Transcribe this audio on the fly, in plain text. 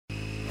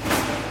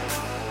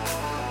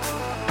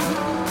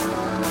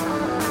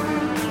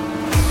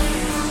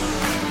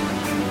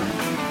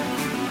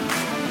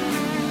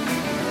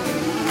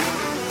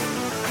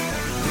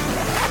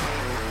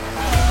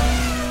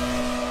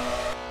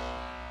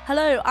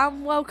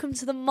and welcome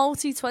to the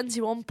Multi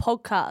 21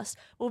 podcast.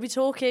 We'll be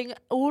talking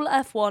all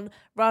F1,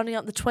 rounding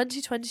up the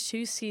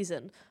 2022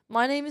 season.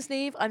 My name is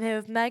Neve. I'm here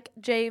with Meg,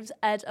 James,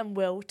 Ed, and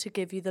Will to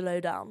give you the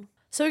lowdown.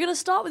 So we're going to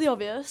start with the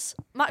obvious.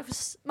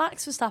 Max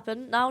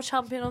Verstappen, now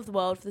champion of the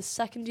world for the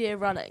second year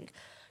running.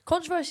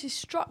 Controversy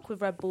struck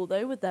with Red Bull,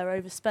 though, with their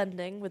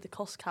overspending with the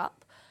cost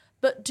cap.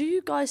 But do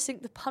you guys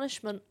think the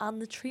punishment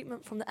and the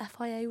treatment from the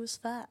FIA was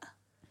fair?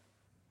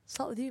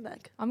 Start with you,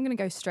 Meg. I'm going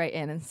to go straight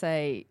in and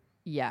say,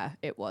 yeah,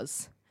 it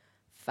was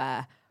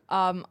fair.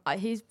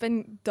 He's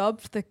been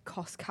dubbed the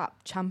cost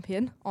cap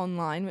champion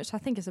online, which I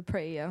think is a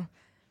pretty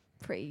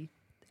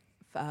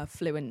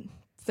fluent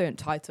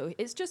title.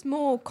 It's just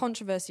more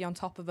controversy on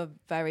top of a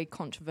very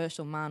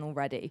controversial man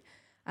already.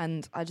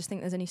 And I just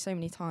think there's only so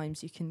many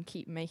times you can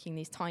keep making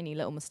these tiny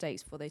little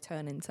mistakes before they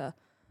turn into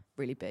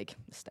really big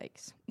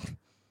mistakes.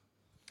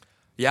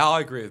 Yeah,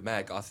 I agree with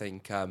Meg. I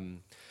think,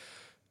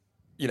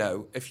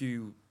 if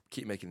you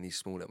keep making these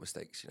small little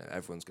mistakes,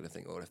 everyone's going to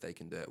think, if they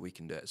can do it, we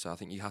can do it. So I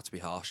think you have to be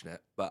harsh in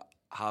it. But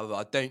however,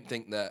 I don't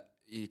think that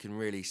you can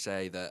really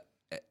say that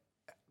it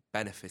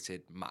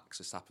benefited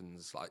Max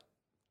Verstappen's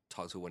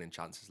title-winning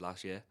chances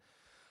last year.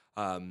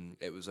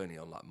 It was only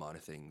on minor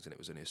things, and it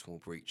was only a small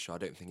breach. So I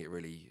don't think it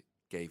really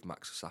gave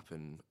Max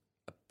Verstappen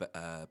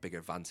a bigger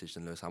advantage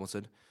than Lewis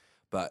Hamilton.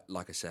 But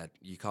like I said,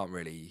 you can't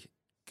really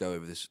go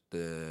over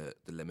the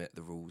limit,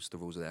 the rules. The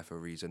rules are there for a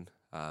reason.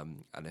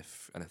 And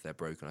if they're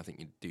broken, I think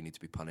you do need to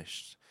be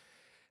punished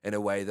in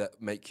a way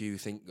that make you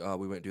think,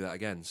 we won't do that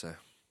again. So,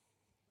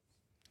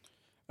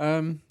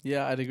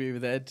 yeah, I'd agree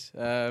with Ed.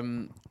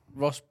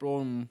 Ross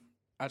Brawn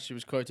actually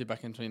was quoted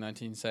back in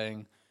 2019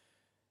 saying,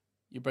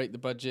 "You break the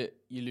budget,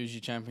 you lose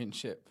your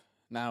championship."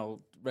 Now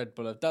Red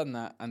Bull have done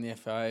that, and the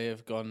FIA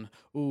have gone,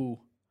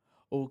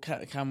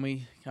 can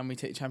we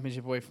take the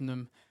championship away from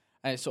them?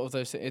 And it's sort of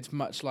those. It's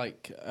much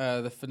like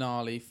the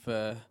finale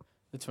for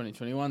the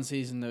 2021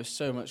 season. There was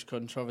so much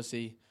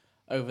controversy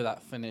over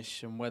that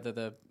finish and whether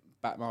the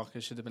back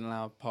markers should have been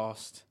allowed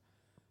past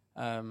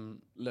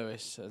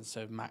Lewis, and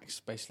so Max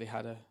basically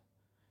had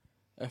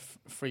a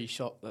free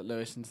shot at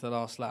Lewis into the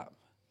last lap.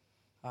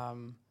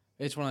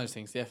 It's one of those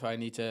things. The FIA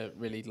need to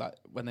really,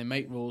 when they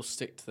make rules,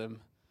 stick to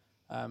them.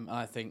 And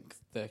I think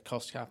the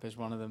cost cap is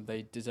one of them.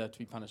 They deserve to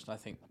be punished. And I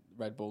think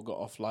Red Bull got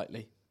off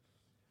lightly.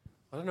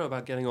 I don't know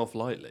about getting off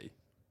lightly.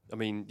 I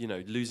mean,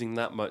 losing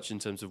that much in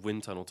terms of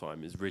wind tunnel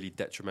time is really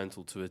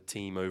detrimental to a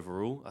team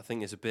overall. I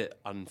think it's a bit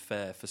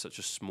unfair for such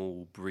a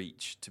small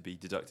breach to be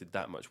deducted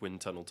that much wind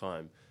tunnel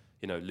time.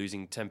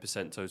 Losing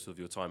 10% total of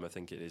your time, I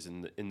think it is,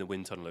 in the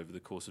wind tunnel over the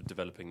course of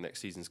developing next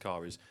season's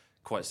car is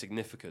quite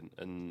significant.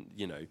 And,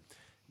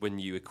 when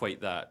you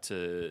equate that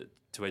to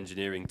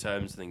engineering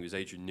terms, I think it was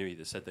Adrian Newey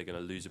that said they're going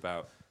to lose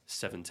about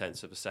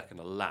 0.7 of a second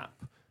a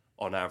lap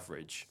on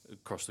average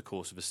across the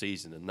course of a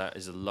season, and that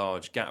is a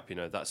large gap.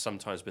 That's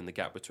sometimes been the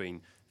gap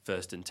between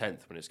first and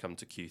 10th when it's come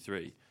to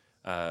Q3.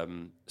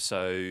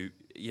 So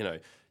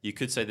you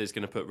could say that it's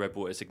going to put Red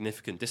Bull at a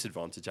significant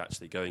disadvantage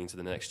actually going into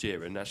the next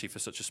year, and actually for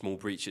such a small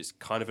breach it's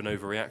kind of an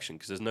overreaction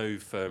because there's no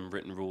firm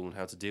written rule on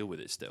how to deal with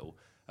it still.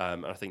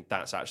 And I think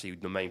that's actually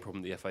the main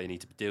problem the FIA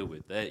need to deal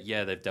with.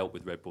 They've dealt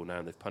with Red Bull now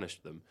and they've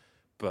punished them,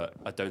 but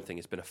I don't think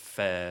it's been a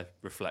fair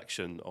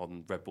reflection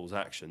on Red Bull's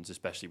actions,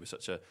 especially with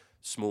such a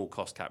small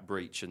cost cap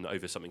breach and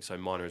over something so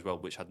minor as well,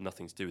 which had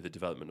nothing to do with the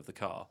development of the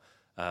car.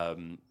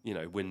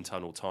 Wind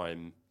tunnel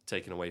time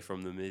taken away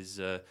from them is,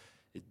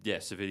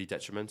 severely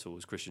detrimental,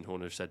 as Christian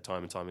Horner said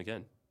time and time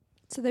again.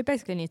 So they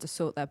basically need to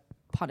sort their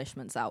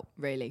punishments out,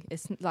 really.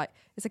 It's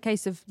a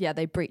case of,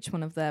 they breach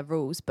one of their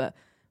rules, but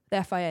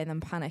the FIA then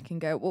panic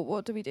and go, well,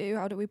 what do we do?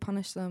 How do we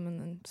punish them?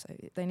 And then so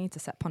they need to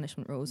set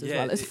punishment rules as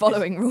well as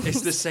following rules. It's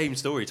the same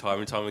story time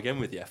and time again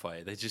with the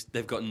FIA.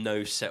 They've got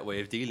no set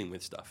way of dealing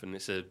with stuff, and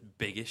it's a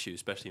big issue,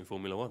 especially in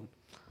Formula One.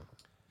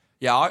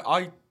 Yeah,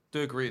 I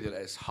do agree that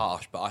it's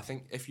harsh, but I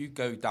think if you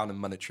go down a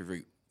monetary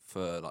route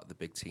for the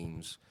big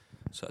teams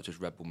such as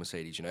Red Bull,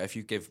 Mercedes, if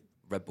you give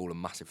Red Bull a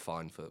massive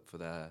fine for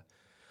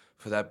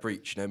their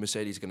breach,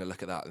 Mercedes are going to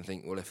look at that and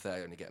think, well, if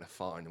they're only getting a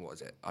fine, what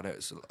is it? I know it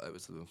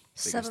was the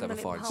biggest ever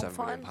fine,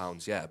 £7 million.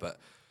 Yeah, but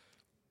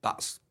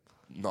that's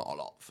not a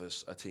lot for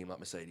a team like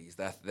Mercedes.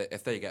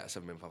 If they get a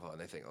 £7 million fine,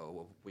 they think,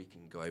 we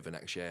can go over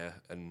next year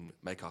and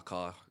make our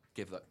car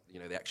give that,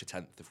 the extra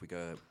tenth if we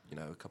go,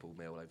 a couple of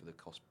mil over the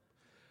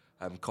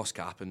cost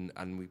cap,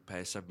 and we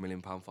pay a £7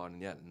 million fine in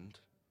the end.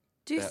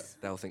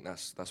 They'll think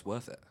that's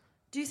worth it.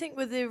 Do you think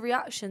with the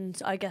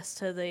reactions, I guess,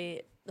 to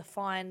the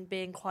fine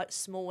being quite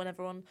small and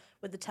everyone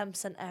with the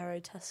 10% aero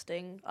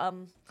testing,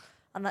 and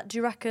that, do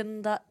you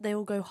reckon that they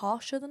will go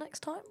harsher the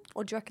next time?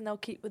 Or do you reckon they'll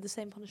keep with the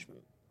same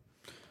punishment?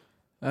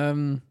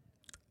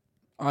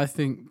 I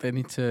think they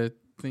need to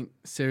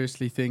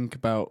seriously think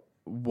about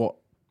what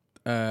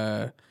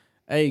A,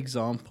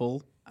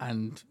 example,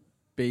 and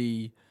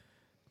B,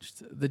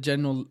 just the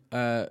general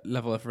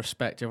level of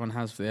respect everyone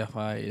has for the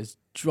FIA has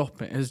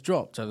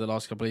dropped over the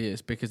last couple of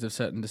years because of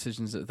certain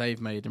decisions that they've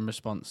made in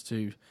response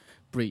to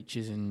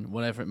breaches in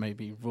whatever it may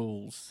be,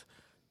 rules,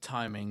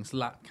 timings,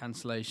 lap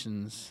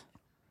cancellations,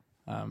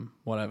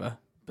 whatever.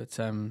 But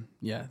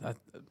yeah, I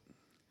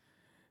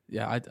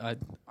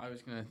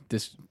was going to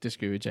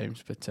disagree with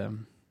James, but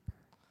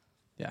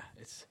yeah,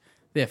 it's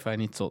the FA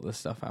need to sort this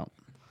stuff out.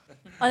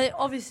 I think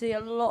obviously a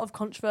lot of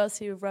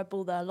controversy with Red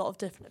Bull there, a lot of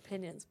different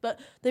opinions, but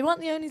they weren't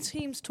the only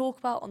team to talk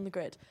about on the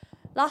grid.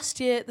 Last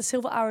year, the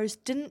Silver Arrows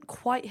didn't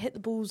quite hit the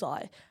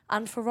bullseye,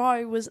 and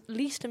Ferrari was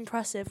least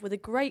impressive with a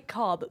great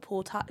car but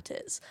poor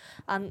tactics,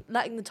 and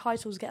letting the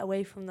titles get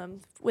away from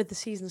them with the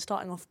season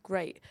starting off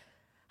great.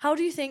 How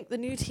do you think the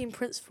new team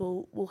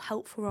principal will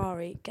help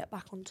Ferrari get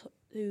back onto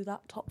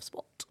that top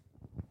spot?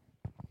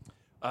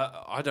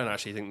 I don't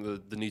actually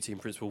think the new team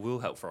principal will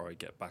help Ferrari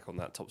get back on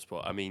that top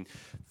spot. I mean,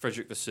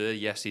 Frederic Vasseur,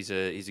 yes, he's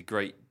a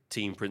great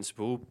team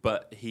principal,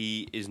 but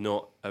he is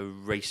not a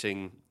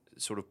racing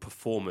sort of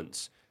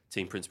performance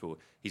team principal.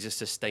 He's a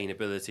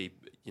sustainability,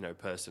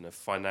 person, a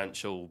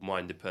financial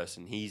minded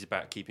person. He's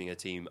about keeping a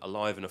team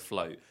alive and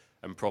afloat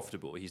and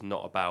profitable. He's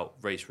not about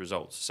race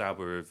results.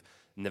 Sauber have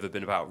never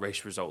been about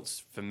race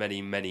results for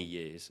many, many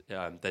years.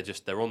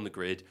 They're on the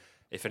grid.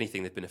 If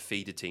anything, they've been a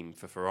feeder team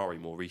for Ferrari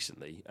more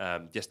recently.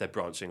 Yes, they're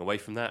branching away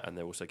from that, and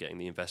they're also getting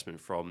the investment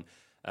from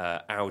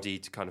Audi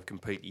to kind of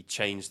completely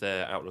change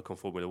their outlook on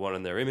Formula One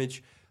and their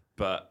image.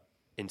 But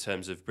in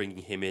terms of bringing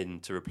him in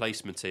to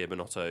replace Mattia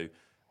Binotto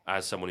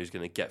as someone who's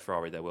going to get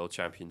Ferrari their world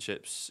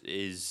championships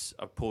is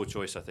a poor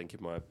choice, I think,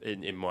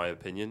 in my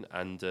opinion.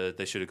 And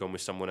they should have gone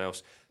with someone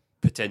else,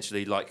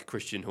 potentially like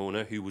Christian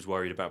Horner, who was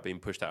worried about being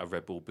pushed out of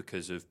Red Bull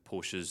because of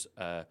Porsche's.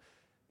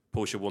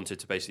 Porsche wanted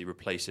to basically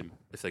replace him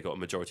if they got a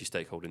majority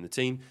stakeholder in the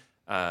team,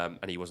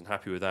 and he wasn't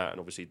happy with that.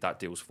 And obviously that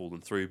deal's fallen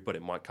through, but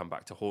it might come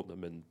back to haunt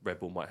them, and Red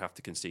Bull might have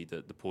to concede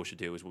that the Porsche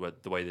deal is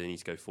the way they need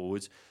to go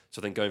forwards.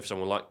 So then going for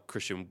someone like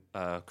Christian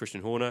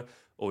Horner,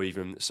 or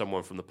even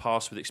someone from the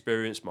past with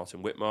experience,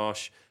 Martin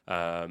Whitmarsh.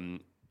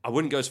 I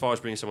wouldn't go as far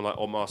as bringing someone like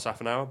Otmar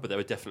Safnauer, but there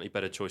were definitely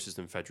better choices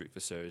than Frederic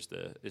Vasseur. Is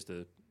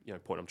the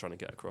point I'm trying to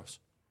get across.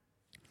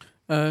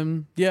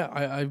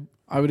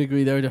 I would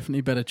agree. There are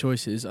definitely better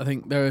choices. I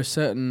think there are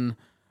certain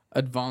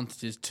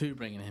advantages to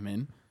bringing him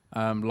in,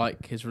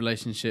 like his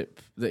relationship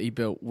that he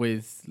built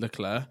with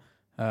Leclerc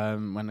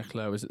when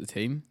Leclerc was at the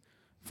team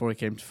before he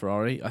came to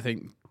Ferrari. I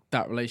think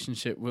that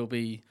relationship will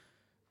be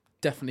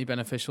definitely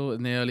beneficial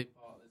in the early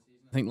part of the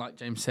season. I think, like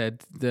James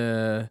said,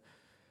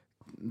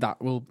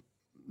 that will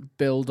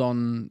build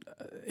on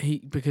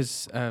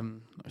because like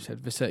I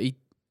said, Vasseur,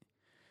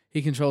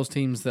 he controls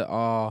teams that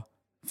are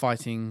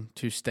fighting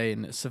to stay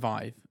and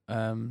survive,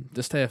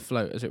 to stay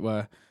afloat, as it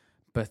were.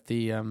 But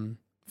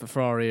for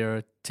Ferrari are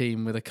a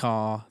team with a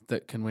car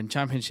that can win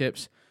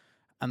championships,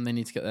 and they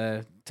need to get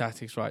their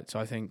tactics right. So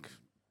I think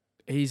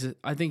he's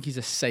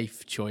a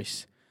safe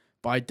choice,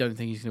 but I don't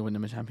think he's going to win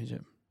them a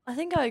championship. I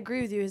think I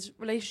agree with you. His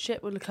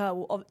relationship with Leclerc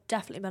will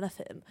definitely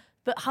benefit him.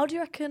 But how do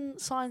you reckon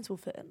Sainz will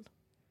fit in?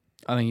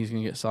 I think he's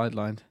going to get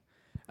sidelined.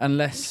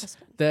 Unless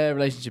their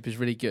relationship is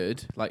really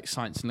good, like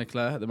Sainz and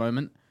Leclerc at the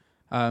moment.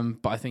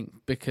 But I think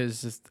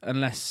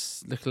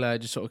unless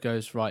Leclerc just sort of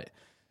goes, right,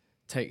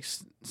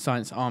 takes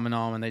Sainz arm in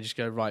arm and they just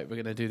go, right, we're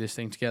going to do this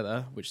thing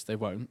together, which they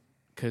won't,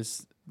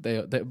 because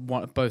both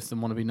of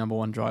them want to be number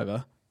one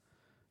driver.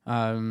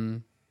 I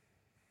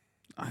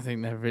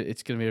think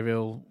it's going to be a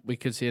real. We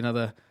could see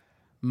another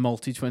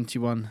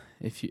multi-21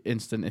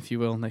 incident, if you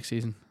will, next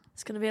season.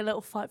 It's going to be a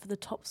little fight for the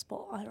top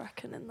spot, I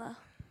reckon, in there.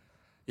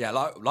 Yeah,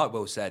 like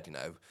Will said,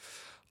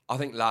 I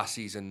think last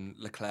season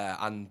Leclerc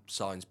and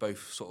Sainz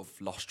both sort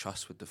of lost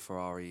trust with the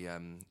Ferrari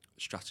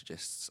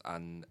strategists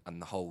and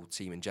the whole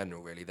team in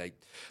general. Really,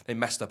 they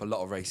messed up a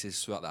lot of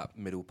races throughout that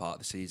middle part of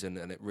the season,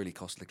 and it really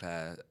cost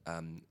Leclerc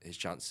his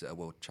chance at a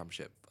world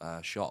championship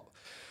shot.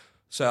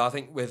 So I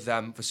think with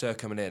Vasseur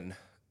coming in,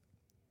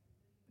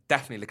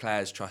 definitely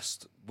Leclerc's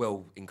trust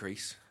will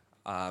increase.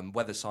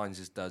 Whether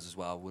Sainz's does as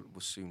well, we'll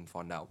soon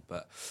find out.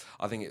 But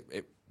I think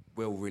it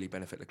will really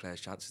benefit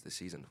Leclerc's chances this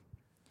season.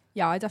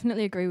 Yeah, I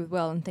definitely agree with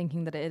Will in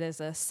thinking that it is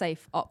a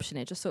safe option.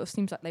 It just sort of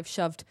seems like they've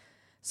shoved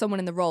someone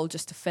in the role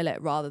just to fill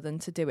it rather than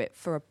to do it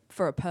for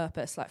a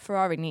purpose. Like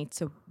Ferrari need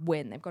to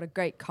win. They've got a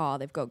great car,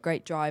 they've got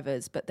great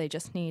drivers, but they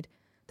just need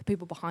the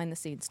people behind the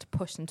scenes to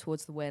push them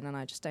towards the win. And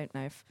I just don't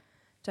know if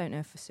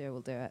Vasseur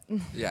will do it.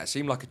 Yeah, it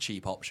seemed like a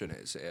cheap option.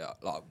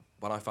 Like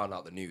when I found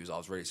out the news, I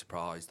was really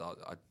surprised.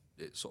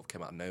 It sort of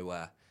came out of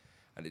nowhere.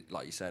 And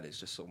like you said, it's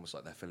just almost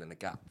like they're filling a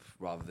gap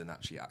rather than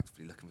actually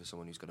actively looking for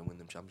someone who's going to win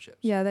them championships.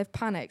 Yeah, they've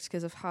panicked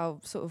because of how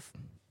sort of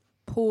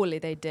poorly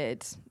they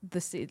did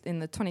in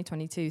the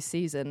 2022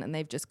 season, and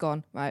they've just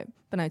gone, right,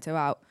 Binotto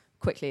out,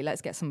 quickly,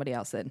 let's get somebody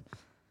else in.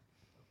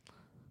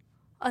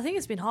 I think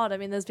it's been hard. I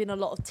mean, there's been a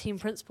lot of team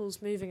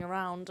principals moving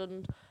around,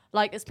 and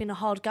it's been a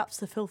hard gap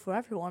to fill for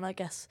everyone. I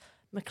guess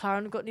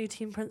McLaren got new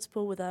team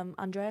principal with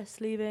Andreas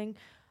leaving.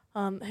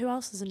 Who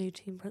else is a new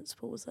team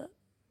principal, was it?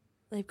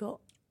 They've got...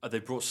 They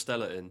brought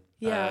Stella in,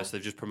 yeah. So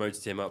they've just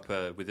promoted him up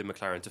within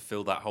McLaren to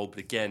fill that hole. But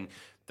again,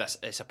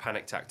 it's a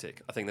panic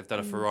tactic. I think they've done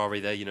a Ferrari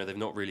there. You know, they've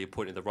not really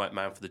appointed the right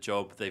man for the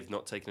job. They've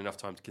not taken enough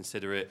time to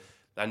consider it.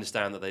 I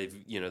understand that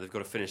they've got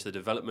to finish the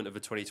development of a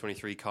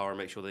 2023 car and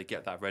make sure they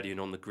get that ready and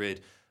on the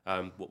grid.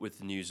 What with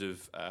the news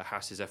of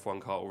Haas's F1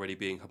 car already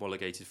being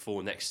homologated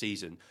for next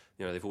season,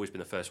 they've always been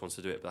the first ones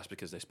to do it, but that's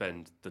because they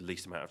spend the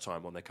least amount of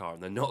time on their car,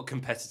 and they're not a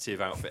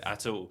competitive outfit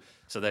at all.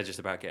 So they're just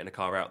about getting a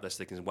car out there so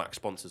they can whack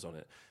sponsors on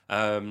it.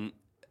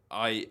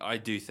 I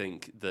do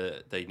think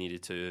that they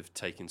needed to have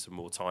taken some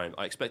more time.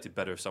 I expected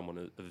better of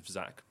someone of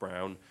Zach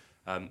Brown.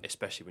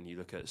 Especially when you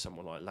look at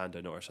someone like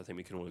Lando Norris. I think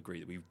we can all agree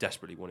that we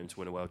desperately want him to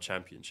win a world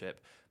championship,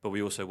 but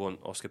we also want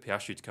Oscar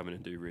Piastri to come in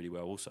and do really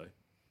well also.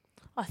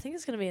 I think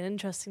it's going to be an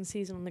interesting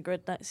season on the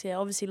grid next year.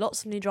 Obviously,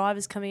 lots of new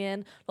drivers coming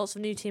in, lots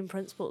of new team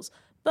principals,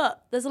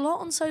 but there's a lot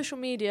on social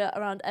media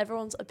around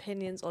everyone's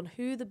opinions on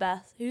who's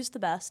the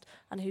best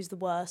and who's the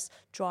worst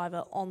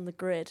driver on the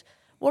grid.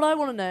 What I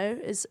want to know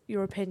is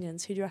your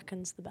opinions. Who do you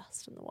reckon's the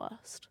best and the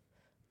worst?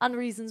 And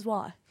reasons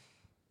why?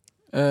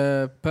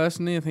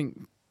 Personally, I think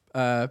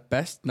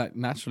best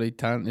naturally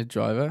talented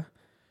driver.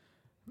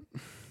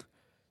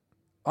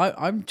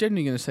 I'm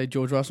genuinely going to say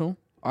George Russell.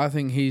 I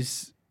think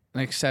he's an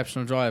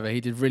exceptional driver.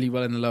 He did really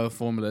well in the lower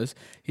formulas.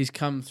 He's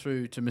come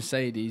through to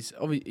Mercedes.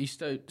 Obviously, he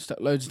stuck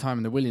loads of time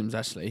in the Williams,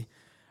 actually,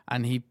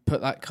 and he put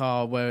that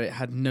car where it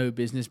had no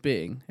business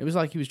being. It was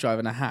like he was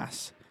driving a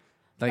Haas.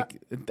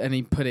 And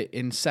he put it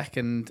in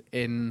second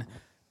in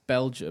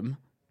Belgium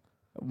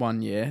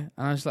 1 year.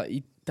 And I was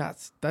like,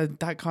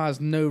 that car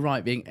has no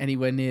right being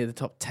anywhere near the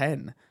top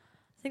 10.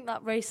 I think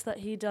that race that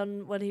he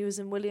done when he was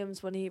in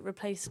Williams, when he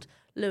replaced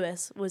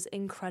Lewis, was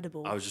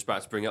incredible. I was just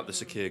about to bring up the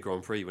Sakir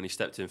Grand Prix when he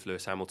stepped in for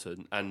Lewis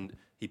Hamilton, and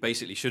he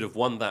basically should have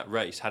won that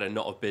race had it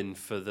not have been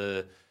for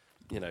the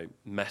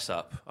mess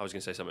up. I was going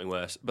to say something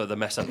worse, but the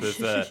mess up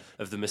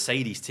of the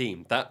Mercedes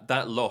team.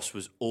 That loss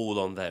was all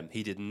on them.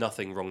 He did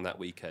nothing wrong that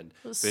weekend.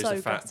 It was but so it's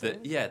the fact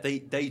gutting. that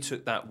they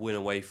took that win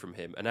away from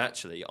him. And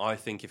actually, I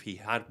think if he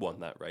had won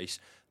that race,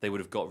 they would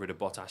have got rid of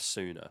Bottas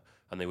sooner,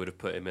 and they would have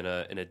put him in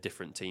a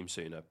different team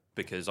sooner.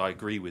 Because I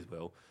agree with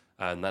Will,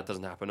 and that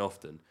doesn't happen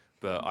often.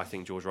 But I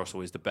think George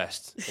Russell is the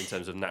best in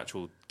terms of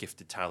natural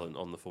gifted talent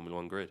on the Formula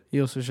One grid.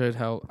 He also showed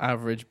how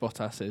average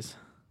Bottas is.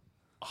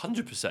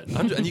 100%,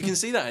 and you can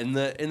see that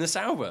in the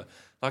Sauber.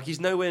 Like, he's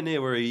nowhere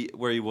near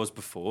where he was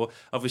before.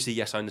 Obviously,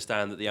 yes, I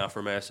understand that the Alfa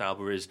Romeo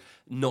Sauber is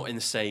not in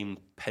the same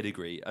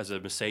pedigree as a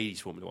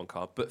Mercedes Formula One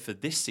car, but for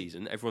this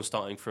season, everyone's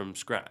starting from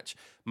scratch.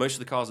 Most of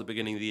the cars at the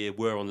beginning of the year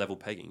were on level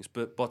peggings,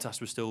 but Bottas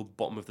was still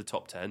bottom of the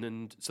top 10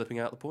 and slipping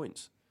out the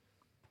points.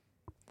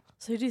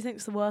 So who do you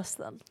think's the worst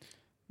then?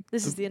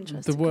 This is the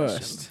interesting The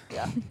worst.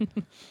 question.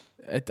 Yeah.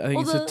 I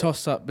think it's a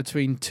toss-up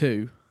between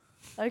two.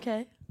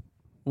 Okay.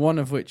 One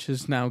of which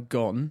has now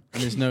gone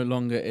and is no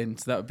longer in,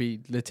 so that would be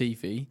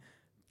Latifi.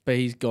 But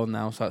he's gone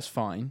now, so that's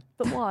fine.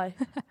 But why?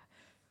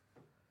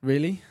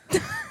 Really?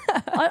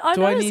 I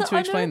Do know I need to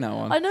explain that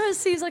one? I know it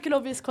seems like an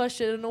obvious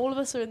question, and all of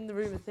us are in the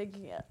room are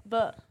thinking it.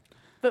 But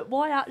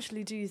why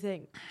actually do you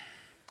think?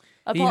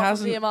 Apart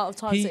from the amount of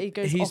times that he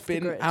goes off the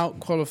grid. He's been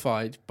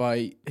out-qualified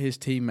by his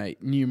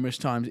teammate numerous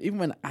times. Even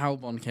when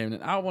Albon came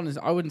in. I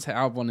wouldn't say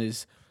Albon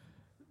is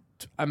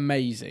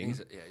amazing.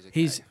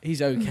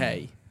 He's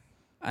okay.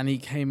 And he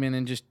came in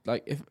and just,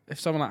 like, if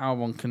someone like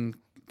Albon can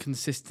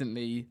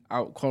consistently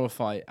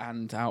out-qualify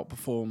and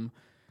outperform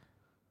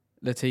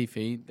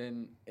Latifi,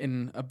 then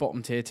in a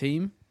bottom-tier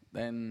team,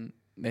 then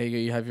there you go,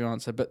 you have your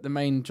answer. But the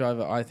main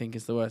driver I think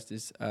is the worst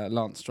is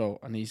Lance Stroll,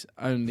 and he's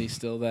only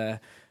still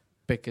there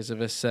because of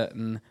a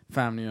certain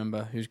family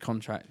member whose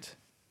contract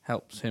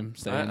helps him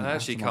stay in. I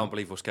actually can't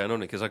believe what's going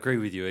on here, because I agree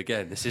with you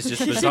again. This is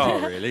just bizarre,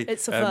 really.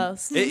 It's a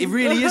first. It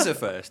really is a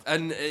first.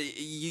 And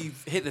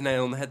you've hit the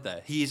nail on the head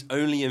there. He is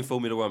only in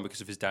Formula One because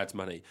of his dad's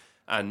money.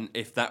 And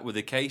if that were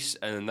the case,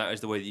 and that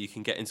is the way that you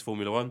can get into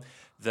Formula One,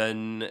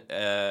 then,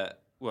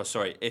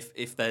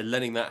 if they're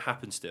letting that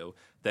happen still,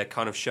 they're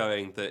kind of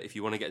showing that if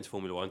you want to get into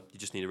Formula One, you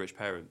just need a rich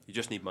parent. You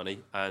just need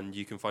money, and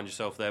you can find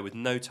yourself there with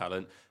no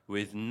talent,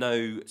 with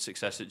no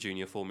success at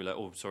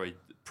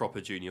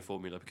proper junior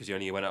Formula, because he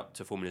only went up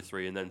to Formula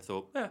 3 and then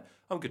thought,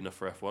 I'm good enough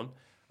for F1.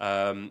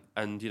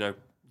 And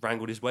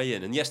wrangled his way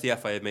in. And yes, the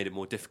FIA have made it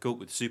more difficult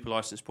with super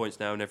license points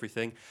now and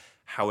everything.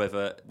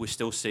 However, we're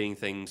still seeing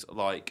things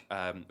like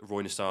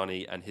Roy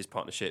Nissany and his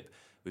partnership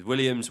with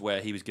Williams,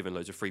 where he was given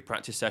loads of free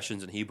practice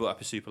sessions and he brought up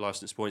his super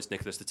license points.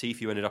 Nicholas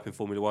Latifi ended up in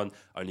Formula One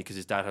only because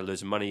his dad had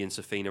loads of money, and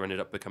Safina ended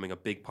up becoming a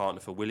big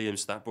partner for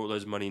Williams. So that brought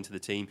loads of money into the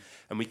team.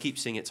 And we keep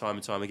seeing it time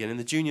and time again in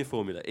the junior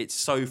Formula. It's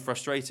so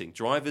frustrating.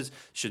 Drivers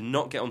should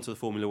not get onto the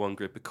Formula One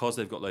grid because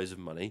they've got loads of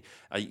money.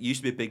 It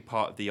used to be a big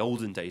part of the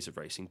olden days of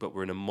racing, but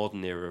we're in a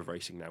modern era of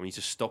racing now. We need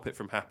to stop it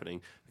from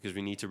happening because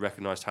we need to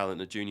recognise talent in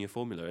the junior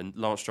Formula. And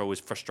Lance Stroll is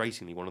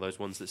frustratingly one of those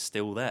ones that's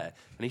still there,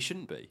 and he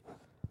shouldn't be.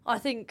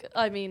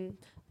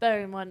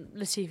 Bearing in mind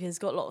Latifi has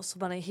got lots of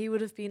money, he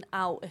would have been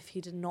out if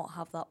he did not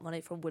have that money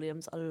from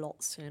Williams a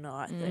lot sooner,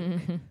 I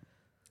think.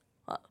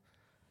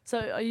 So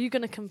are you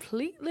going to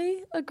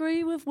completely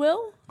agree with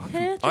Will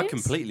here, I James?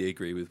 completely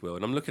agree with Will,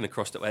 and I'm looking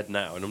across at Ed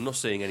now, and I'm not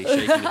seeing any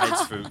shaking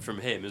heads from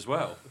him as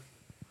well.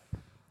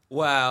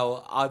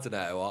 Well, I don't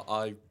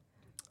know.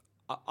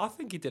 I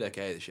think he did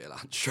okay this year,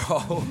 Lance Stroll.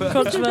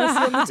 Controversy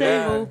on the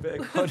table. Bit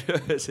of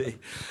controversy.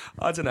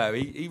 I don't know.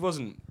 He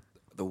wasn't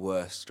the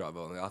worst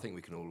driver. I think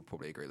we can all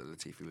probably agree that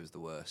Latifi was the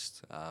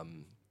worst.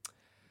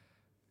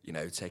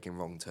 Taking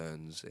wrong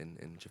turns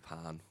in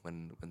Japan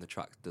when the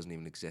track doesn't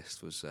even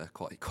exist was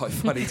quite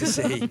funny to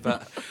see.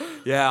 But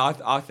yeah,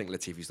 I think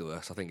Latifi's the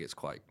worst. I think it's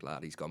quite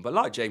glad he's gone. But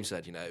like James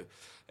said,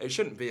 it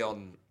shouldn't be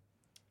on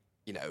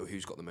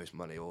who's got the most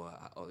money, or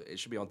it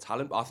should be on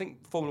talent. But I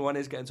think Formula One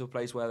is getting to a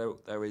place where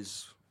there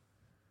is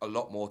a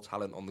lot more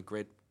talent on the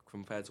grid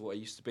compared to what it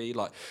used to be.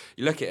 Like,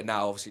 you look at it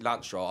now, obviously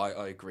Lance Stroll,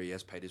 I agree,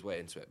 has paid his way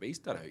into it, but he's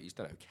done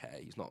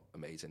okay. He's not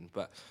amazing,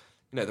 but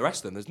the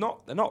rest of them,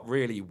 they're not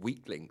really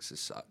weak links as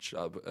such.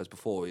 As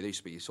before, there used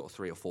to be sort of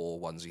 3 or 4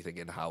 ones you're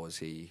thinking, how has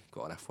he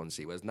got an F1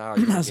 seat? Whereas now,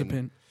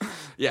 Mazepin.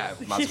 Yeah,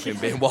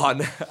 Mazepin being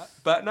one.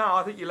 But now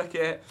I think you look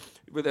at it,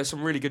 there's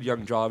some really good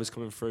young drivers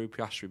coming through,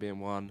 Piastri being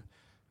one,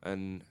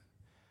 and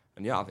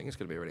yeah, I think it's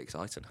going to be really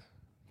exciting.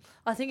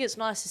 I think it's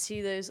nice to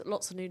see those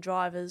lots of new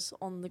drivers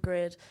on the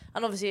grid,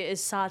 and obviously it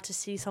is sad to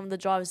see some of the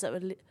drivers that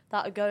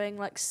are going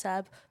like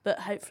Seb, but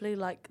hopefully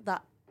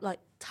that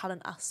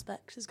talent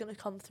aspect is going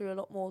to come through a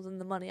lot more than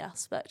the money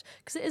aspect,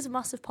 because it is a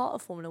massive part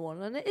of Formula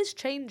One and it is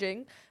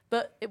changing,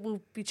 but it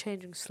will be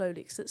changing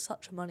slowly because it's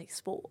such a money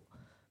sport.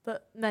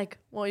 But Meg,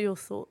 what are your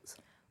thoughts?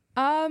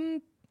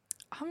 I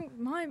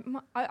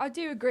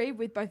do agree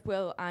with both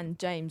Will and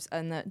James,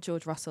 and that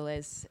George Russell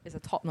is a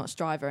top-notch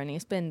driver, and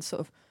he's been sort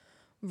of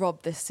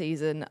robbed this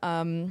season.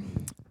 I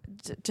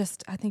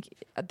think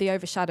the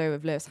overshadow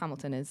of Lewis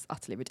Hamilton is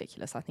utterly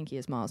ridiculous. I think he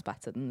is miles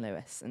better than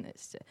Lewis, and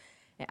it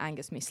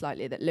angers me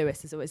slightly that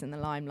Lewis is always in the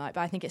limelight.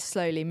 But I think it's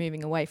slowly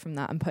moving away from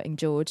that and putting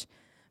George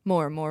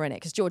more and more in it,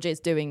 because George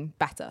is doing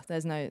better.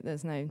 There's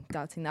no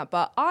doubting that.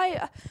 But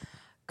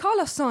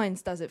Carlos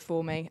Sainz does it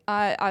for me.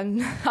 We're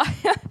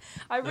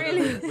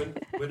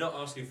not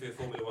asking for your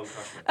Formula One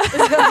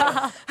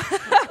crush.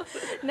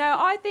 No,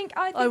 I think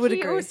I would he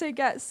agree. also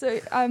gets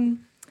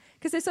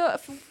because it's sort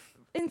of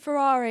in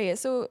Ferrari.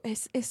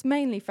 It's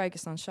mainly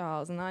focused on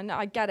Charles, and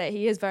I get it.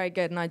 He is very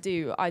good, and I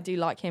do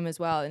like him as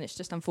well. And it's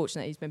just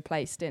unfortunate he's been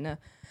placed in a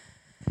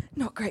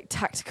not great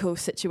tactical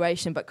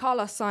situation. But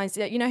Carlos Sainz,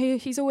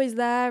 he's always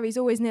there. He's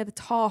always near the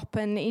top,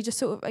 and he just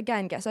sort of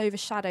again gets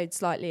overshadowed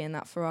slightly in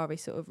that Ferrari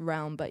sort of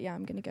realm. But yeah,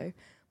 I'm going to go.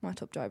 My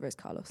top driver is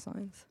Carlos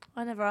Sainz.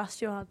 I never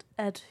asked you,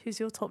 Ed, who's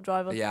your top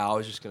driver? Yeah, I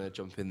was just going to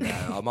jump in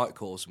there. I might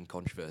cause some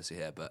controversy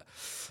here, but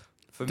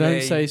for Don't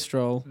me... say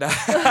Stroll. Yeah,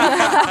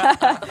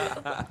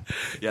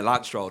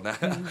 Lance Stroll now.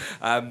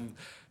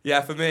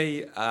 For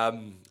me,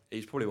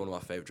 he's probably one of my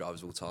favourite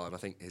drivers of all time. I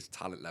think his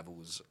talent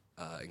level's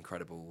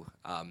incredible.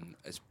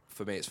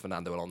 For me, it's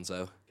Fernando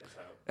Alonso.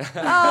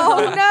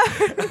 Oh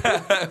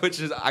no! Which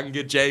has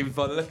angered James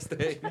by the looks of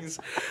things.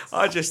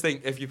 I just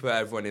think if you put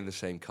everyone in the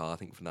same car, I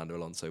think Fernando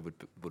Alonso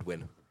would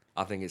win.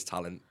 I think his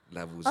talent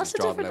levels, That's his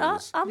a driving different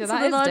levels. answer that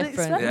than is I'd different.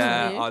 expect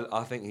Yeah, from you.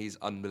 I think he's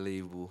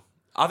unbelievable.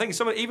 I think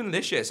even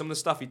this year, some of the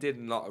stuff he did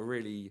in like a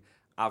really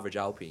average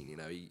Alpine,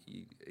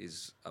 he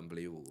is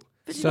unbelievable.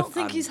 But do you not Stuff-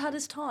 think he's had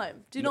his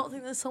time? Do you not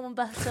think there's someone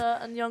better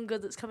and younger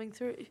that's coming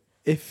through?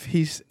 If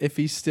he's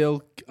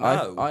still,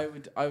 No.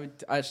 I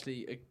would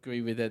actually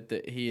agree with Ed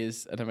that he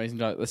is an amazing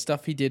driver. The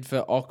stuff he did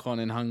for Ocon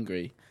in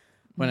Hungary,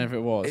 whenever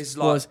it was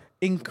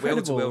incredible.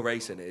 Wheel-to-wheel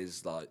racing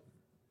is like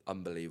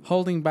unbelievable.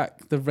 Holding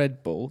back the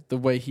Red Bull the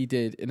way he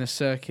did in a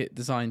circuit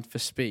designed for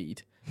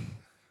speed,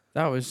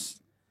 that was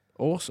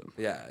awesome.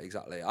 Yeah,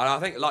 exactly. And I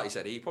think, like you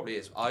said, he probably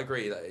is. I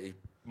agree that he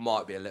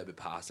might be a little bit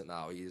past it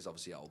now. He is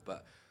obviously old,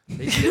 but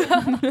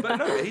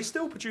he's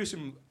still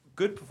producing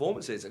good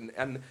performances,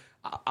 and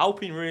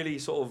Alpine really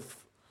sort of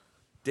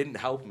didn't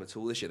help him at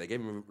all this year. They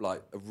gave him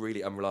like a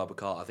really unreliable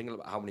car. I think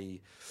about how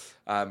many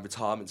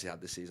retirements he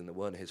had this season that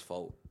weren't his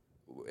fault.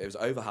 It was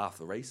over half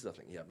the races I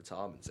think he had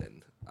retirements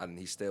in, and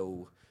he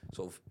still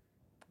sort of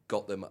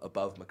got them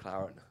above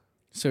McLaren.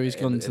 So he's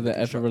gone to the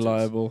ever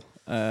reliable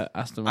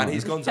Aston Martin, and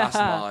he's gone to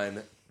Aston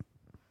Martin,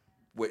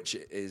 which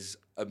is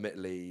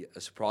admittedly a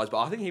surprise.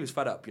 But I think he was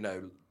fed up.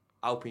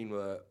 Alpine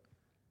were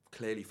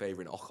clearly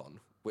favouring Ocon,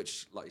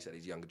 which, like you said,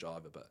 he's a younger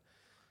driver, but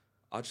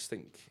I just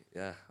think,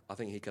 I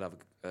think he could have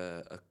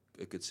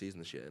a good season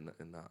this year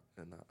in that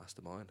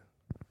Aston Martin.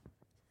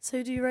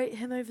 So do you rate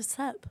him over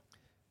Seb?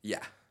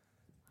 Yeah.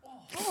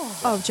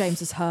 Oh,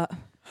 James is hurt.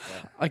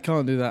 I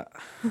can't do that.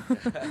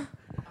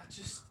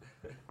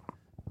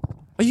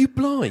 Are you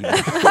blind?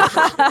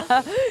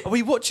 Are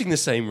we watching the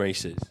same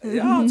races?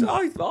 Yeah,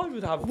 I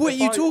would have. What are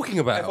you talking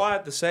about? If I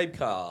had the same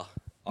car.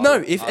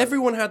 If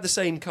everyone had the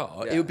same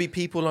car, it would be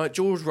people like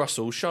George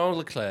Russell, Charles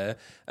Leclerc,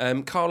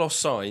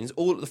 Carlos Sainz,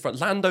 all at the front.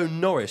 Lando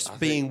Norris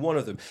being one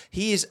of them.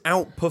 He is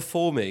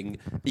outperforming,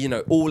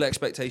 all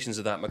expectations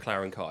of that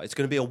McLaren car. It's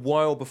going to be a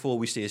while before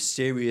we see a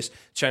serious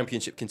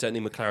championship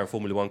contending McLaren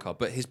Formula One car.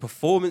 But his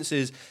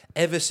performances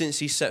ever since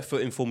he set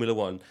foot in Formula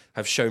One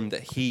have shown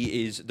that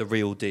he is the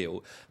real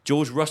deal.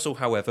 George Russell,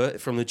 however,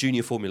 from the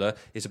junior formula,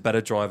 is a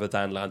better driver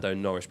than Lando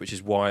Norris, which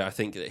is why I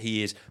think that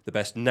he is the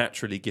best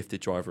naturally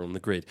gifted driver on the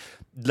grid.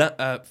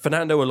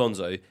 Fernando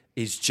Alonso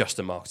is just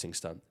a marketing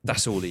stunt.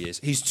 That's all he is.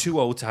 He's too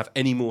old to have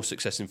any more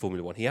success in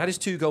Formula One. He had his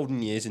 2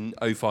 golden years in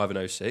 05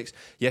 and 06.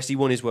 Yes, he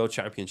won his World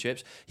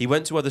Championships. He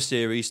went to other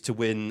series to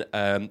win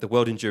the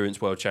World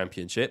Endurance World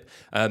Championship.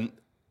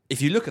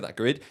 If you look at that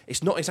grid,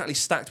 it's not exactly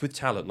stacked with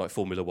talent like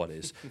Formula One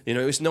is.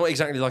 It's not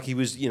exactly like he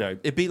was,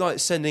 it'd be like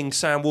sending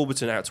Sam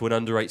Warburton out to an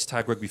under-8s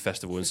tag rugby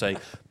festival and saying,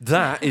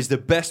 that is the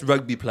best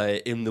rugby player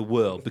in the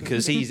world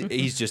because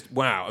he's just,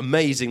 wow,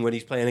 amazing when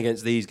he's playing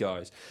against these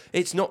guys.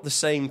 It's not the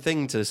same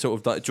thing to sort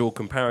of like draw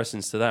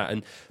comparisons to that.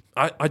 And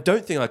I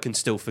don't think I can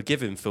still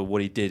forgive him for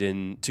what he did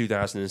in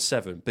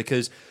 2007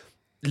 because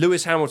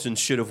Lewis Hamilton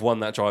should have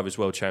won that Drivers'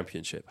 World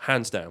Championship,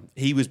 hands down.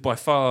 He was by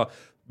far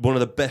one of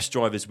the best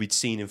drivers we'd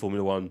seen in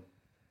Formula One,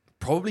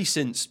 probably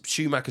since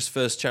Schumacher's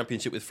first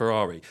championship with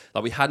Ferrari.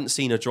 Like, we hadn't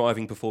seen a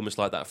driving performance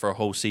like that for a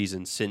whole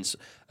season since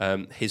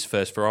his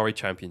first Ferrari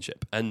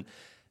championship. And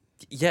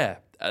yeah,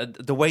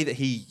 the way that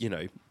he,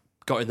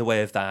 got in the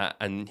way of that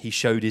and he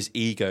showed his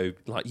ego,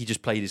 like he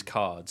just played his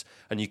cards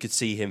and you could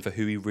see him for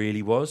who he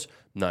really was.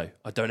 No,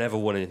 I don't ever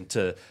want him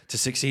to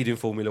succeed in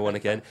Formula One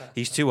again.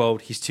 He's too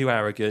old. He's too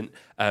arrogant.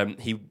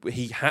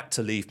 He had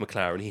to leave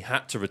McLaren. He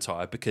had to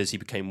retire because he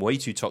became way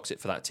too toxic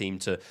for that team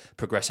to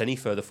progress any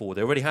further forward.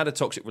 They already had a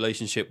toxic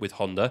relationship with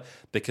Honda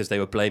because they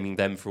were blaming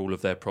them for all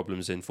of their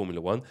problems in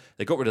Formula One.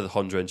 They got rid of the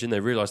Honda engine. They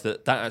realised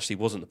that actually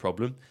wasn't the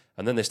problem.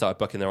 And then they started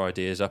bucking their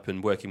ideas up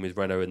and working with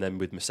Renault and then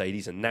with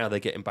Mercedes. And now they're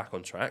getting back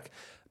on track.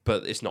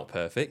 But it's not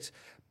perfect.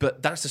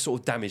 But that's the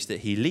sort of damage that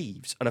he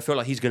leaves. And I feel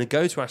like he's going to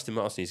go to Aston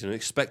Martin. He's going to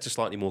expect a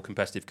slightly more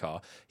competitive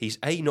car. He's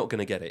A, not going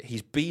to get it.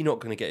 He's B, not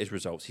going to get his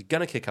results. He's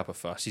going to kick up a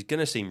fuss. He's going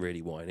to seem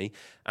really whiny.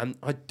 And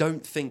I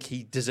don't think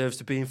he deserves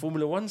to be in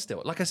Formula One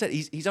still. Like I said,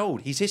 he's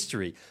old. He's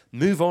history.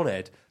 Move on,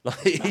 Ed.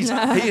 Like he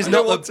is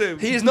not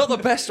the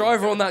best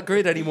driver on that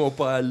grid anymore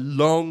by a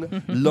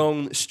long,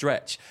 long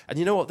stretch. And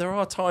you know what? There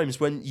are times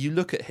when you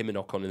look at him and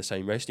Ocon in the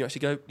same race and you actually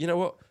go, you know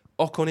what?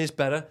 Ocon is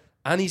better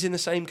and he's in the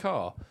same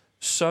car.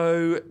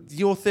 So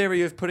your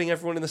theory of putting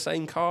everyone in the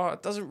same car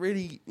doesn't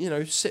really,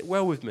 sit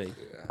well with me.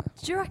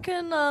 Do you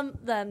reckon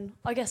then,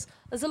 I guess,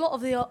 there's a lot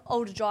of the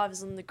older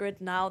drivers on the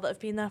grid now that have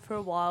been there for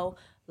a while,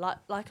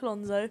 like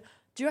Alonso.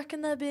 Do you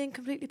reckon they're being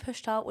completely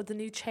pushed out with the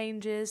new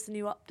changes, the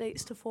new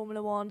updates to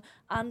Formula One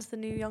and the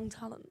new young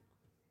talent?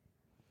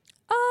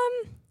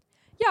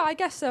 Yeah, I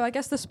guess so. I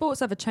guess the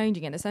sport's ever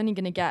changing and it's only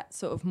going to get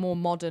sort of more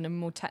modern and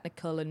more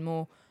technical and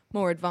more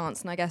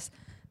advanced. And I guess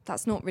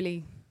that's not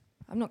really...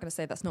 I'm not going to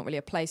say that's not really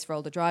a place for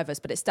older drivers,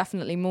 but it's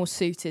definitely more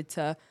suited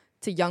to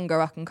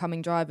younger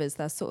up-and-coming drivers.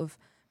 They sort of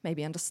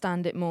maybe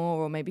understand it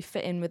more or maybe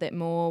fit in with it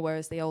more,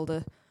 whereas the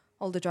older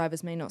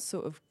drivers may not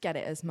sort of get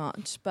it as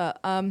much. But,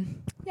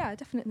 yeah, I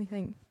definitely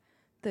think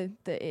that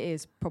it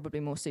is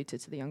probably more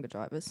suited to the younger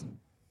drivers.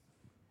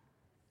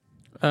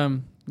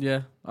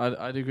 Yeah,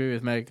 I'd agree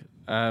with Meg.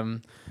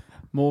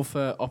 More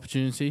for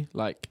opportunity.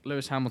 Like,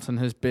 Lewis Hamilton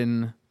has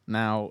been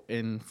now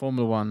in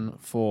Formula One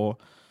for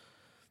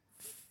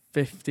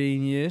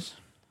 15 years.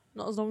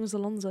 Not as long as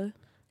Alonso.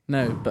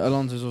 No, but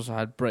Alonso's also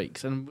had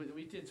breaks. And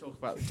we did talk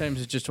about... James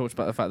has just talked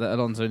about the fact that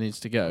Alonso needs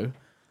to go.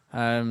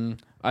 I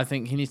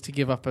think he needs to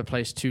give up a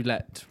place to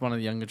let one of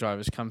the younger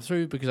drivers come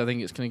through because I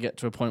think it's going to get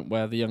to a point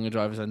where the younger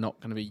drivers are not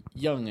going to be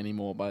young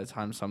anymore by the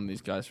time some of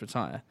these guys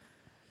retire.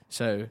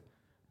 So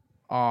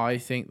I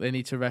think they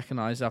need to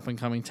recognise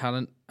up-and-coming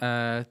talent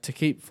to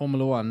keep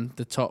Formula One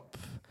the top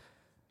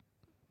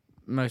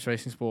motor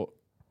racing sport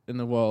in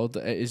the world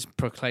that it is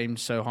proclaimed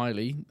so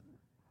highly.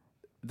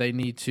 They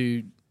need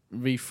to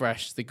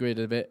refresh the grid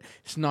a bit.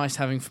 It's nice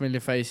having familiar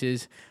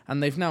faces,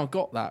 and they've now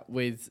got that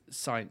with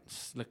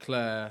Sainz,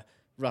 Leclerc,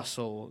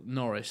 Russell,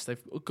 Norris.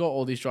 They've got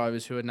all these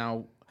drivers who are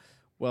now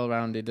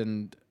well-rounded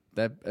and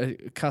they're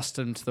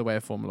accustomed to the way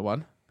of Formula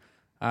One.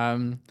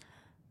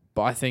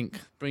 But I think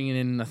bringing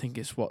in,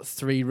 it's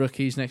 3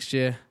 rookies next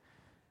year.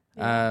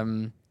 Yeah.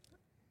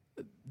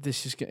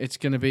 It's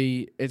going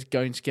to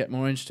get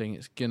more interesting.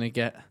 It's going to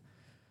get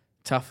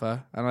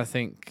tougher, and I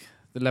think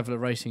the level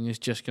of racing is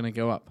just going to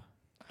go up.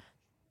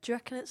 Do you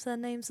reckon it's their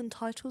names and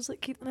titles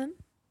that keep them in?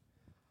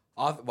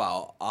 I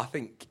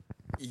think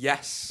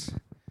yes,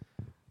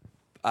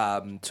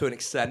 to an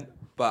extent,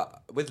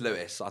 but with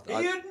Lewis,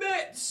 he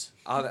admits.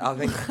 I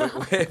think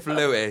with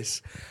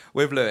Lewis,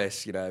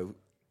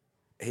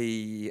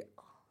 he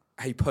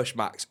pushed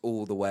Max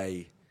all the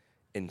way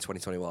in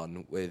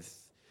 2021 with.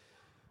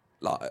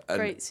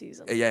 Great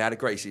season. Yeah, he had a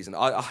great season.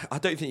 I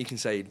don't think you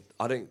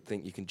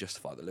can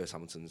justify that Lewis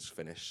Hamilton's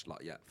finish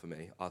yet for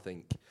me. I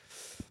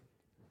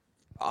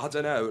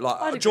don't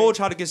know. George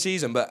had a good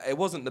season, but it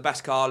wasn't the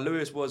best car.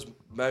 Lewis was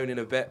moaning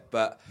a bit,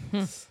 but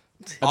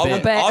I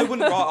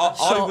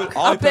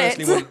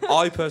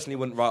personally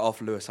wouldn't write off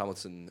Lewis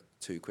Hamilton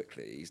too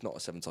quickly. He's not a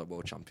 7-time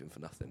world champion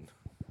for nothing.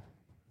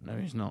 No,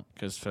 he's not,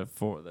 because for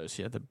 4 of those,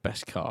 he had the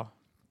best car.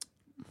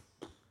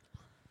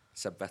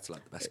 Seb Vettel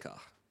had the best car.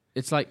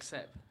 It's like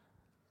Seb.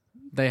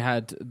 They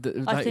had...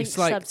 it's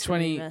like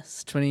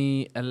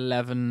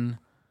 2011...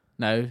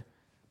 No,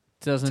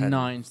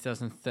 2009,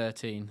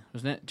 2013.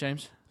 Wasn't it,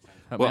 James?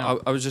 Help me out.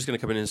 Well, I was just going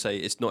to come in and say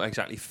it's not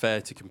exactly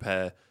fair to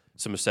compare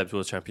some of Seb's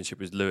World Championship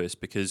with Lewis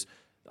because,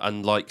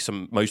 unlike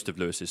most of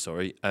Lewis's,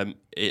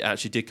 it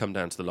actually did come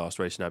down to the last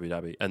race in Abu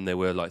Dhabi, and there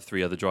were like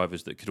 3 other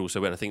drivers that could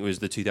also win. I think it was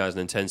the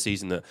 2010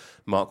 season that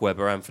Mark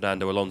Webber and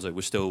Fernando Alonso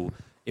were still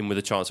in with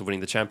a chance of winning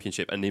the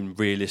championship and in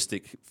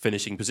realistic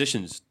finishing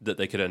positions that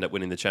they could end up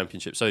winning the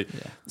championship. So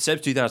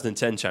Seb's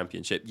 2010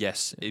 championship,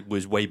 yes, it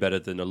was way better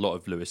than a lot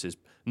of Lewis's.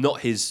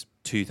 Not his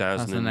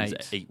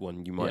 2008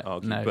 one, you might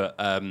argue, but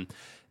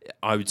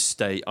I would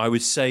say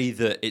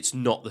that it's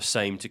not the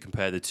same to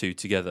compare the two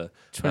together.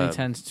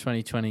 2010 to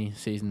 2020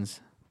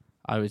 seasons,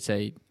 I would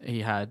say he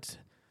had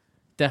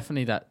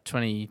definitely that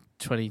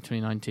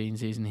 2019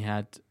 season. He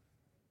had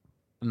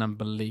an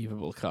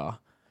unbelievable car.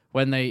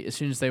 As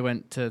soon as they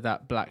went to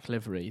that black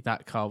livery,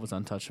 that car was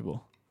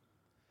untouchable.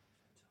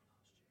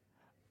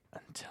 I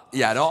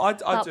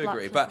do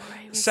agree. But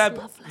Seb,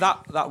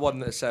 that one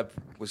that Seb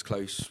was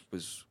close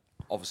was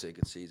obviously a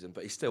good season,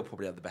 but he still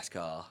probably had the best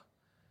car.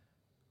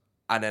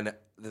 And then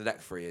the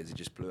next 3 years, he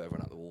just blew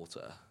everyone out the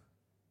water.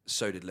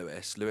 So did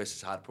Lewis. Lewis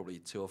has had probably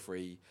 2 or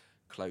 3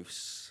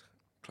 close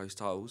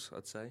titles,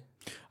 I'd say.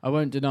 I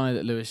won't deny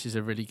that Lewis is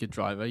a really good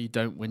driver. You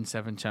don't win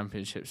 7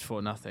 championships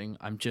for nothing.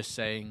 I'm just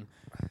saying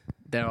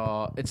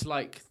it's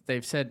like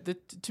they've said,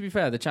 to be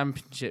fair, the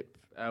championship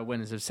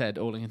winners have said,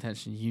 all in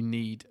contention, you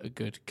need a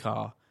good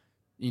car.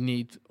 You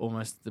need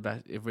almost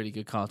a really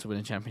good car to win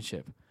a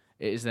championship.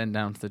 It is then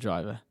down to the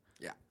driver.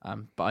 Yeah.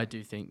 But I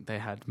do think they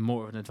had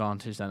more of an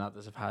advantage than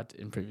others have had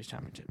in previous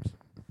championships.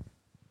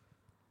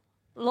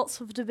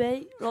 Lots of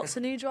debate, lots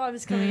of new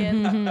drivers coming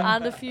in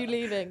and a few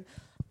leaving.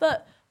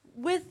 But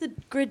with the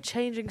grid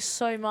changing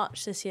so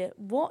much this year,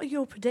 what are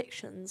your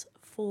predictions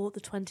for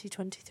the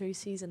 2023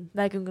 season?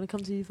 Meg, I'm going to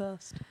come to you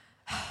first.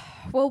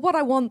 Well, what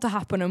I want to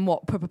happen and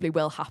what probably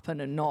will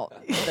happen and not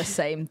the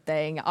same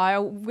thing. I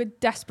would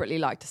desperately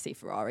like to see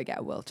Ferrari get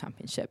a world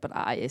championship, but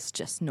it's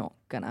just not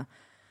gonna.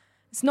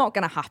 It's not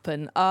gonna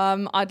happen.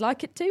 I'd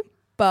like it to,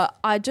 but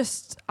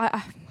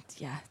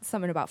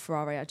something about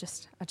Ferrari. I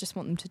just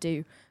want them to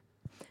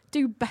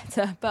do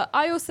better. But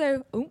I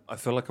also I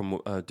feel like I'm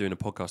doing a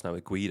podcast now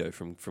with Guido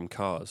from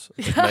Cars.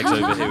 Meg's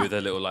over here with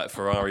her little like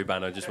Ferrari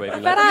banner, just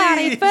waving like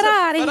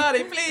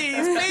Ferrari,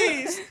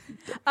 please.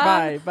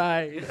 Bye.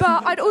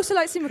 But I'd also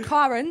like to see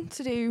McLaren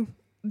to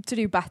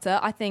do better.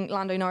 I think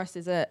Lando Norris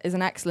is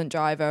an excellent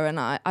driver, and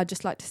I'd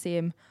just like to see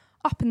him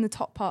up in the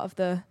top part of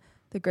the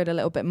grid a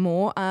little bit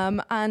more.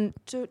 And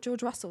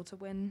George Russell to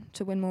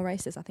win more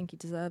races. I think he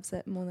deserves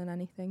it more than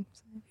anything.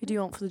 So. Who do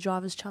you want for the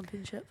Drivers'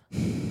 Championship?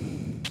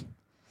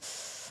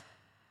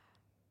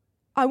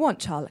 I want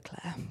Charles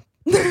Leclerc.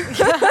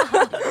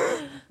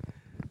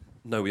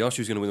 No, we asked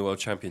you who's going to win the world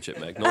championship,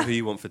 Meg, not who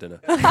you want for dinner.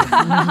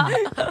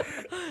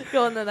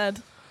 Go on then,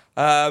 Ed.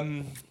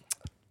 I'm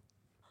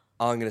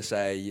going to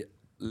say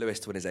Lewis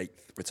to win his 8th,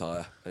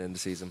 retire, and end the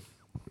season.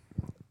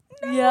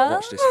 Yeah.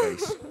 Watch this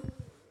space.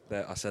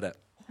 There, I said it.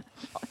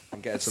 I'm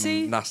getting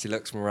some nasty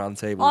looks from around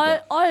the table.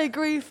 I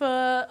agree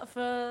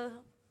for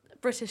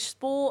British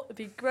sport. It'd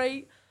be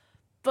great,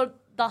 but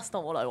that's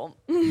not what I want.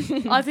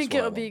 I think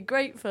it would be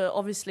great for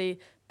obviously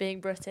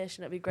being British,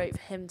 and it'd be great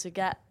for him to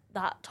get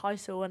that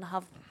title and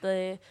have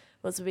the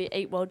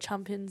 8 world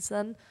champions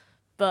then.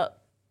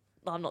 But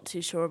I'm not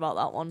too sure about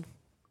that one.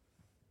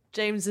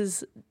 James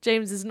is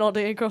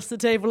nodding across the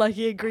table like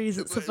he agrees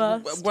it's the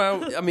first.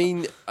 Well, I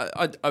mean,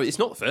 I it's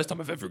not the first time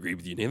I've ever agreed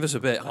with you, Niamh. That's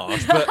a bit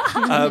harsh, but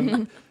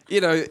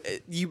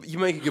you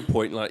make a good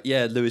point. Like,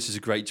 yeah, Lewis is a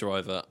great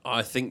driver.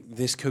 I think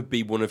this could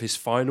be one of his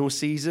final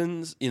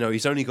seasons. You know,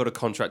 he's only got a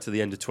contract to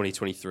the end of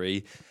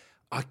 2023.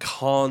 I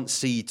can't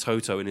see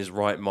Toto in his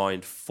right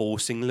mind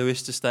forcing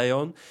Lewis to stay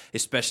on,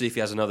 especially if he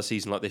has another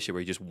season like this year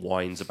where he just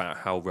whines about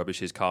how rubbish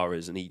his car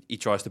is and he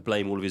tries to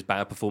blame all of his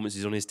bad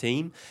performances on his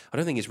team. I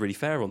don't think it's really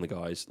fair on the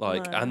guys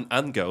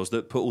and girls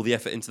that put all the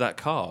effort into that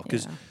car,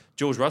 because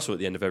George Russell at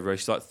the end of every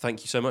race is like,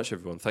 thank you so much,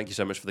 everyone. Thank you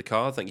so much for the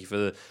car. Thank you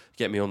for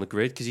getting me on the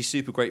grid, because he's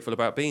super grateful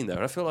about being there.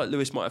 And I feel like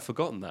Lewis might have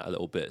forgotten that a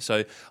little bit.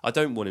 So I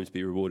don't want him to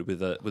be rewarded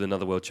with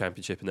another world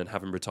championship and then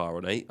have him retire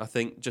on 8. I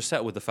think just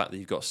settle with the fact that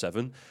you've got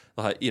 7.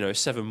 Like,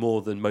 7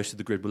 more than most of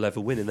the grid will ever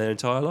win in their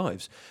entire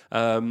lives.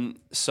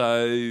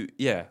 So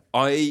yeah,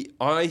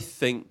 I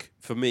think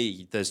for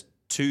me, there's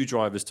 2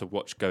 drivers to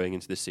watch going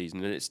into this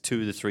season, and it's 2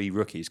 of the 3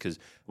 rookies, because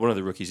one of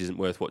the rookies isn't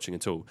worth watching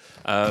at all.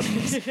 But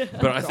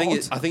I think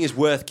it's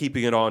worth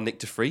keeping an eye on Nick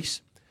de Vries,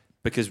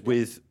 because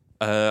with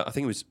I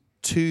think it was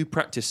 2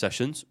 practice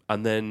sessions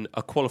and then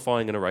a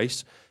qualifying and a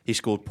race, he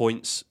scored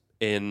points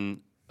in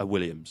a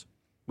Williams,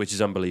 which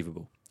is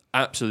unbelievable.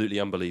 Absolutely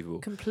unbelievable.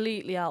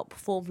 Completely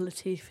outperformed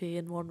Latifi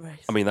in one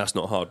race. I mean, that's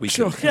not hard. We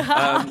can.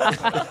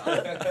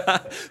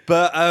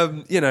 But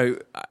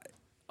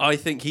I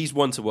think he's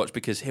one to watch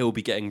because he'll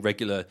be getting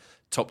regular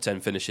top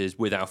 10 finishes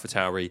with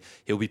AlphaTauri.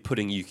 He'll be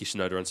putting Yuki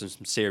Tsunoda under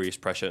some serious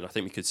pressure, and I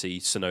think we could see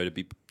Tsunoda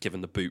be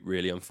given the boot,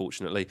 really,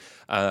 unfortunately.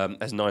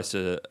 As nice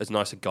a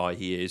guy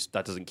he is,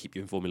 that doesn't keep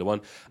you in Formula One.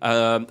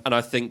 And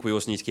I think we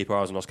also need to keep our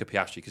eyes on Oscar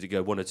Piastri because it could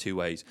go one or two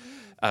ways.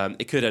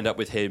 It could end up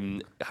with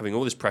him having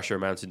all this pressure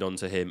mounted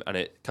onto him and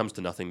it comes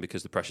to nothing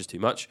because the pressure's too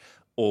much,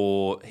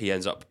 or he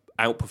ends up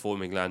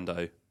outperforming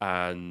Lando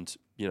and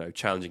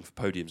challenging for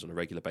podiums on a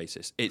regular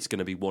basis. It's going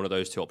to be one of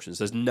those two options.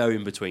 There's no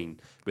in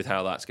between with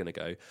how that's going to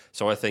go.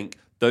 So I think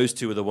those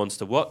two are the ones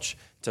to watch.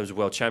 In terms of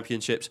world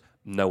championships,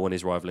 no one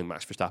is rivaling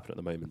Max Verstappen at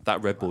the moment.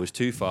 That Red Bull is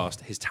too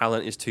fast. His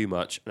talent is too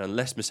much. And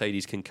unless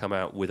Mercedes can come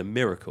out with a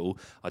miracle,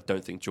 I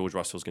don't think George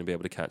Russell's going to be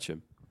able to catch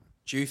him.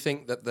 Do you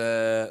think that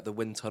the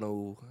wind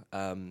tunnel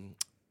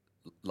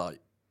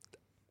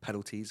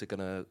penalties are going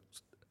to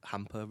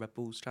hamper Red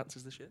Bull's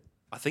chances this year?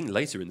 I think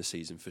later in the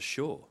season, for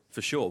sure.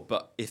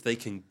 But if they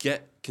can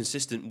get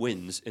consistent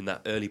wins in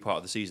that early part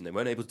of the season, they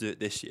weren't able to do it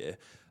this year,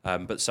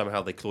 but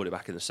somehow they clawed it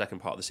back in the second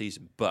part of the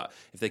season. But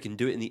if they can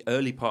do it in the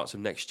early parts of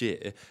next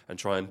year and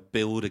try and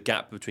build a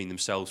gap between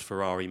themselves,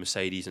 Ferrari,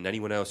 Mercedes, and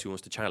anyone else who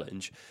wants to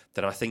challenge,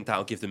 then I think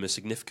that'll give them a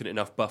significant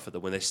enough buffer that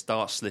when they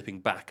start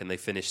slipping back and they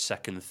finish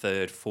second,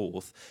 third,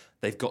 fourth,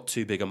 they've got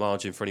too big a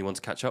margin for anyone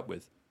to catch up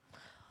with.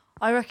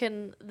 I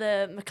reckon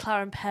the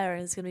McLaren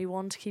pairing is going to be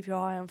one to keep your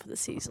eye on for the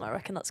season. I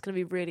reckon that's going to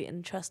be really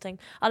interesting.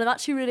 And I'm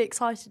actually really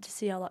excited to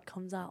see how that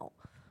comes out.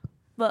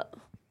 But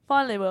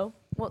finally, Will,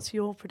 what's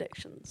your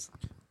predictions?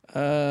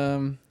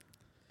 I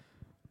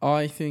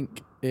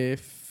think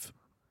if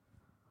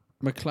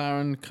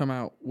McLaren come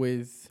out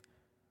with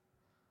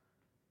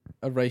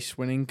a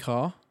race-winning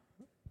car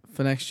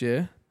for next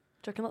year...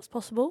 Do you reckon that's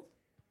possible?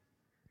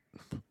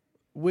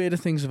 Weirder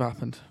things have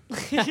happened.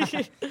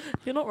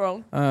 You're not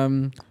wrong.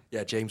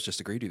 Yeah, James just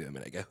agreed with you a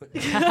minute ago.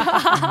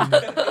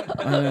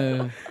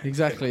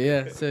 Exactly,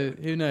 yeah. So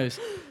who knows?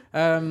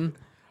 I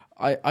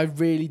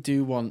really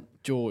do want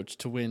George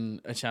to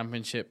win a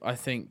championship. I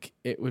think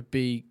it would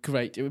be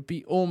great. It would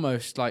be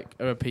almost like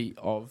a repeat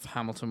of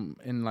Hamilton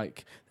in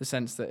like the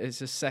sense that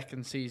it's a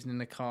second season in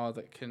the car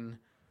that can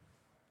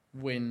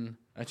win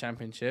a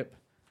championship.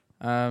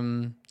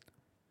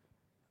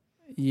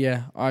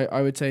 Yeah,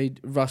 I would say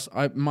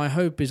my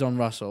hope is on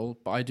Russell,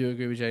 but I do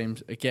agree with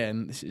James.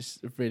 Again, this is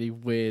a really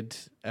weird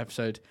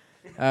episode.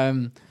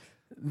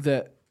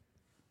 That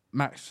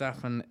Max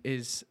Verstappen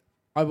is...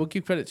 I will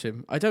give credit to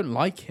him. I don't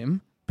like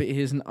him, but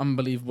he is an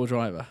unbelievable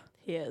driver.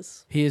 He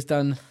is. He has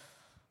done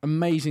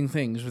amazing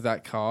things with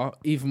that car,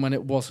 even when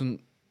it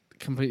wasn't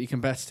completely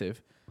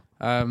competitive.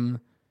 And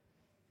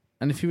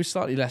if he was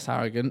slightly less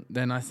arrogant,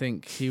 then I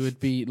think he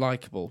would be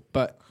likeable.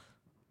 But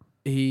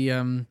he...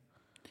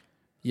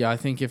 Yeah, I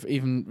think if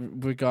even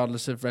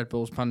regardless of Red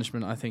Bull's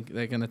punishment, I think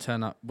they're going to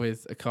turn up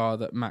with a car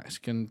that Max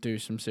can do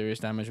some serious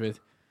damage with.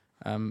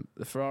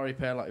 The Ferrari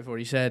pair, like we've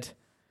already said,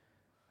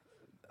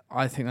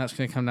 I think that's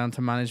going to come down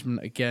to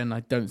management again. I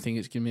don't think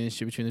it's going to be an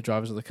issue between the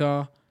drivers of the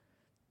car.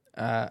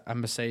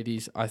 And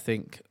Mercedes, I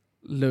think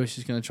Lewis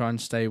is going to try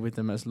and stay with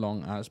them as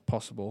long as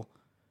possible.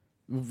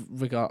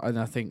 And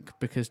I think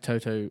because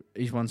Toto,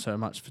 he's won so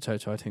much for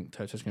Toto, I think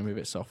Toto's going to be a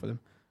bit soft with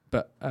him.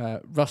 But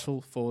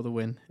Russell for the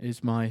win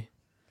is my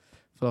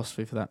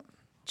philosophy for that.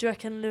 Do you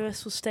reckon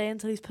Lewis will stay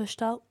until he's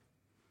pushed out?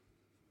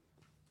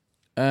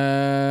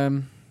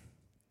 There's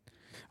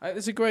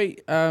a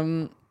great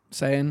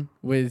saying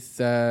with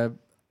a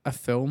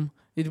film.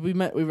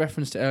 We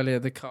referenced it earlier,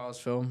 the Cars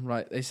film,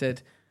 right? They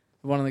said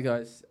one of the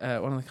cars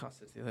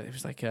said it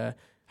was like,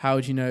 how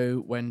do you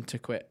know when to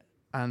quit?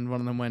 And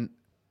one of them went,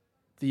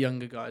 the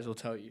younger guys will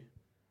tell you.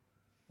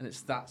 And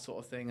it's that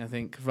sort of thing. I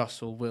think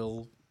Russell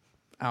will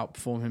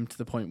outperform him to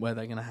the point where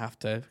they're going to have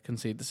to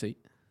concede the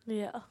seat.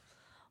 Yeah.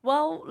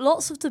 Well,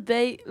 lots of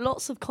debate,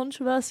 lots of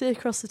controversy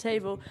across the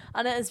table,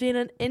 and it has been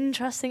an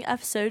interesting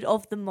episode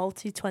of the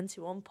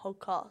Multi-21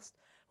 podcast.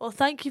 Well,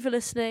 thank you for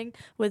listening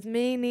with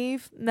me,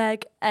 Neve,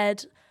 Meg,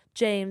 Ed,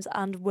 James,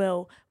 and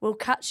Will. We'll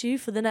catch you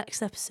for the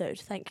next episode.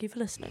 Thank you for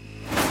listening.